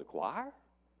to join the choir?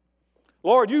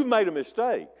 Lord, you've made a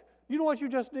mistake. You know what you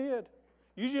just did?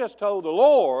 You just told the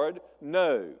Lord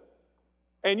no.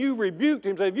 And you rebuked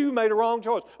him, said, you made a wrong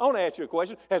choice. I want to ask you a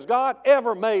question. Has God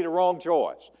ever made a wrong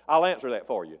choice? I'll answer that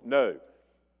for you. No.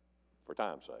 For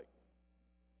time's sake.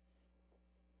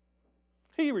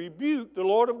 He rebuked the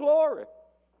Lord of glory.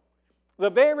 The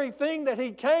very thing that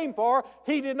he came for,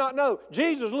 he did not know.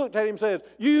 Jesus looked at him and said,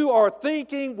 you are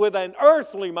thinking with an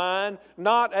earthly mind,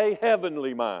 not a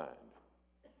heavenly mind.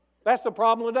 That's the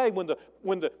problem today.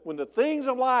 When the things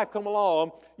of life come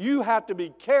along, you have to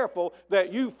be careful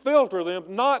that you filter them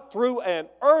not through an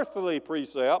earthly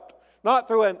precept, not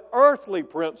through an earthly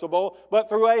principle, but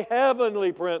through a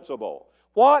heavenly principle.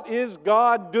 What is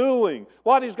God doing?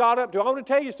 What is God up to? I want to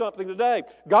tell you something today.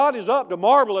 God is up to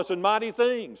marvelous and mighty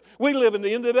things. We live in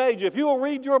the end of the age. If you will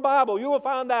read your Bible, you will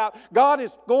find out God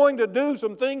is going to do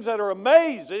some things that are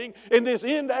amazing in this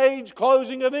end age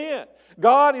closing event.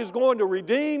 God is going to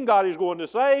redeem. God is going to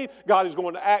save. God is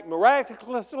going to act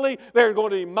miraculously. There are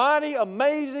going to be mighty,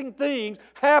 amazing things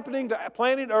happening to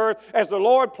planet Earth as the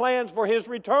Lord plans for His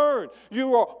return.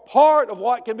 You are part of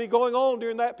what can be going on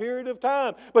during that period of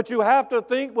time. But you have to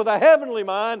think with a heavenly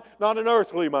mind, not an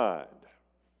earthly mind.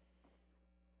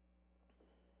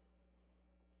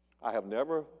 I have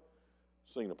never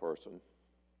seen a person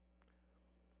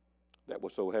that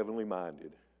was so heavenly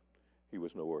minded he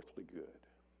was no earthly good.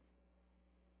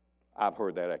 I've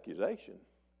heard that accusation,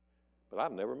 but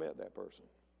I've never met that person.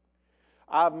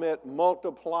 I've met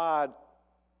multiplied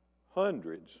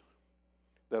hundreds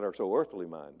that are so earthly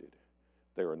minded,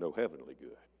 they are no heavenly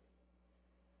good.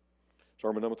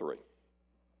 Sermon number 3.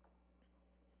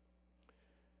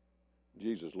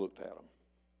 Jesus looked at them.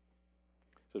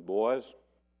 He says, boys,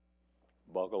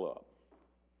 buckle up.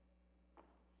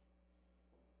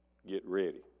 Get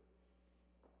ready.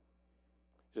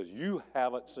 He says, you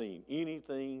haven't seen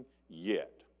anything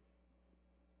yet.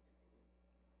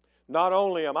 Not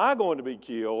only am I going to be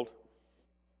killed,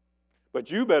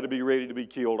 but you better be ready to be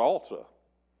killed also.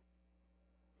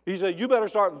 He said, you better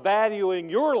start valuing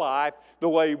your life the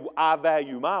way I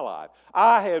value my life.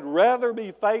 I had rather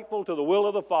be faithful to the will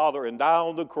of the Father and die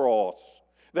on the cross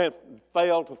than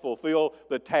fail to fulfill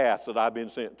the task that I've been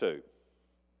sent to.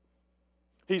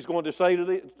 He's going to say to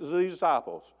the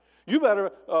disciples, You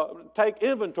better take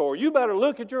inventory. You better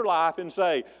look at your life and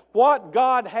say, what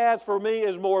God has for me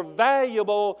is more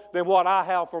valuable than what I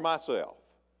have for myself.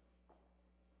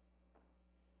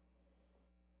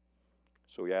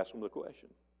 So he asked him the question,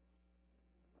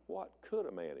 what could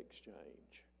a man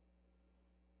exchange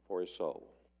for his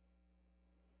soul?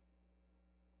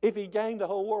 If he gained the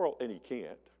whole world, and he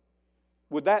can't,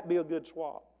 would that be a good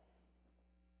swap?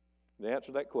 The answer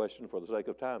to that question, for the sake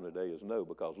of time today, is no,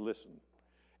 because listen,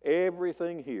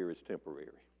 everything here is temporary.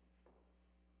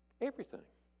 Everything.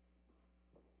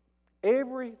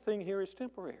 Everything here is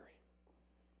temporary,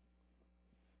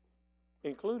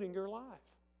 including your life.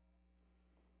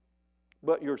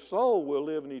 But your soul will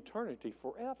live in eternity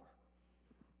forever.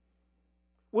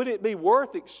 Would it be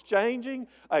worth exchanging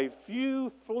a few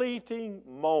fleeting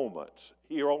moments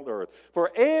here on earth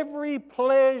for every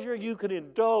pleasure you can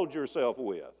indulge yourself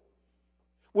with?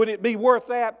 Would it be worth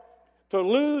that to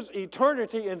lose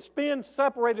eternity and spend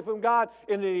separated from God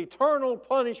in an eternal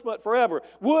punishment forever?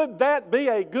 Would that be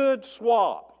a good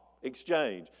swap,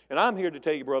 exchange? And I'm here to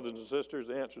tell you, brothers and sisters,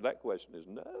 the answer to that question is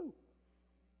no.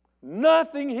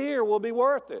 Nothing here will be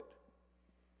worth it.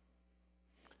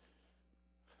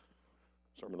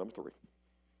 Sermon number 3.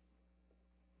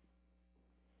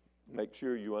 Make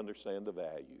sure you understand the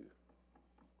value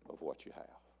of what you have.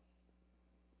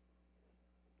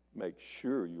 Make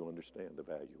sure you understand the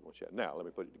value of what you have. Now, let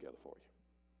me put it together for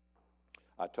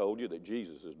you. I told you that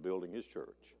Jesus is building his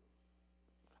church.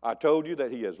 I told you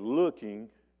that he is looking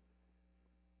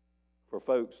for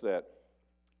folks that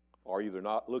are either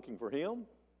not looking for him,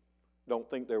 don't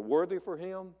think they're worthy for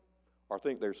him, or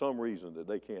think there's some reason that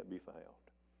they can't be found.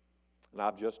 And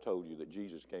I've just told you that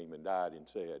Jesus came and died and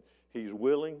said he's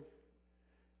willing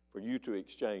for you to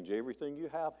exchange everything you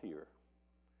have here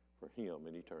for him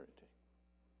in eternity.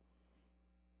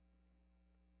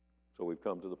 So we've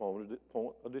come to the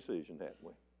point of decision, haven't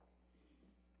we?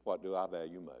 What do I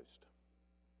value most?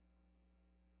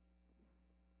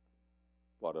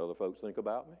 What other folks think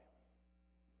about me?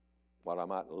 What I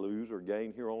might lose or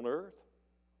gain here on earth?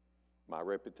 My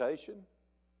reputation?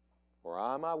 Or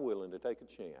am I willing to take a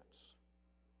chance,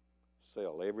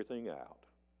 sell everything out,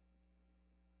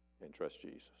 and trust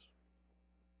Jesus?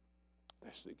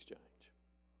 That's the exchange.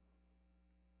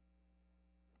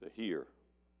 The here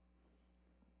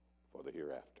for the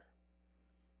hereafter.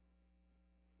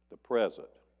 The present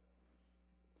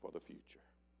for the future.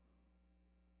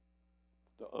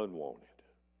 The unwanted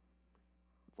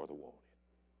for the wanted.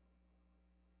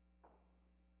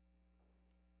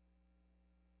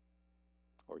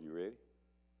 Are you ready?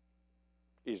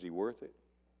 Is he worth it?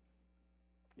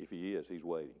 If he is, he's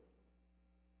waiting.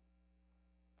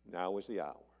 Now is the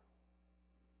hour.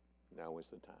 Now is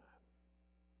the time.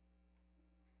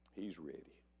 He's ready.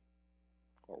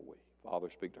 Are we? Father,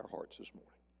 speak to our hearts this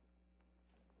morning.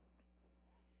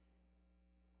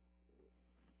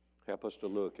 Help us to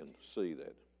look and see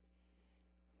that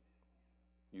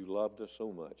you loved us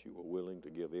so much you were willing to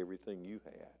give everything you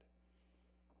had,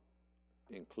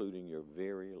 including your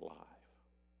very life,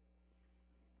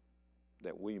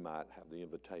 that we might have the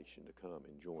invitation to come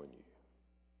and join you.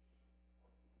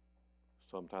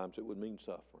 Sometimes it would mean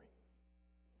suffering.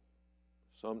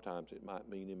 Sometimes it might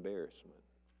mean embarrassment.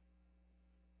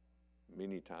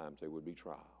 Many times there would be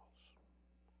trials.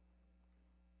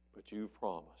 But you've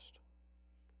promised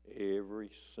every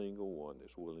single one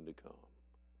that's willing to come,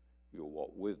 you'll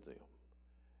walk with them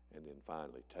and then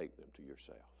finally take them to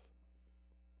yourself.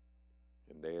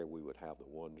 And there we would have the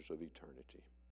wonders of eternity.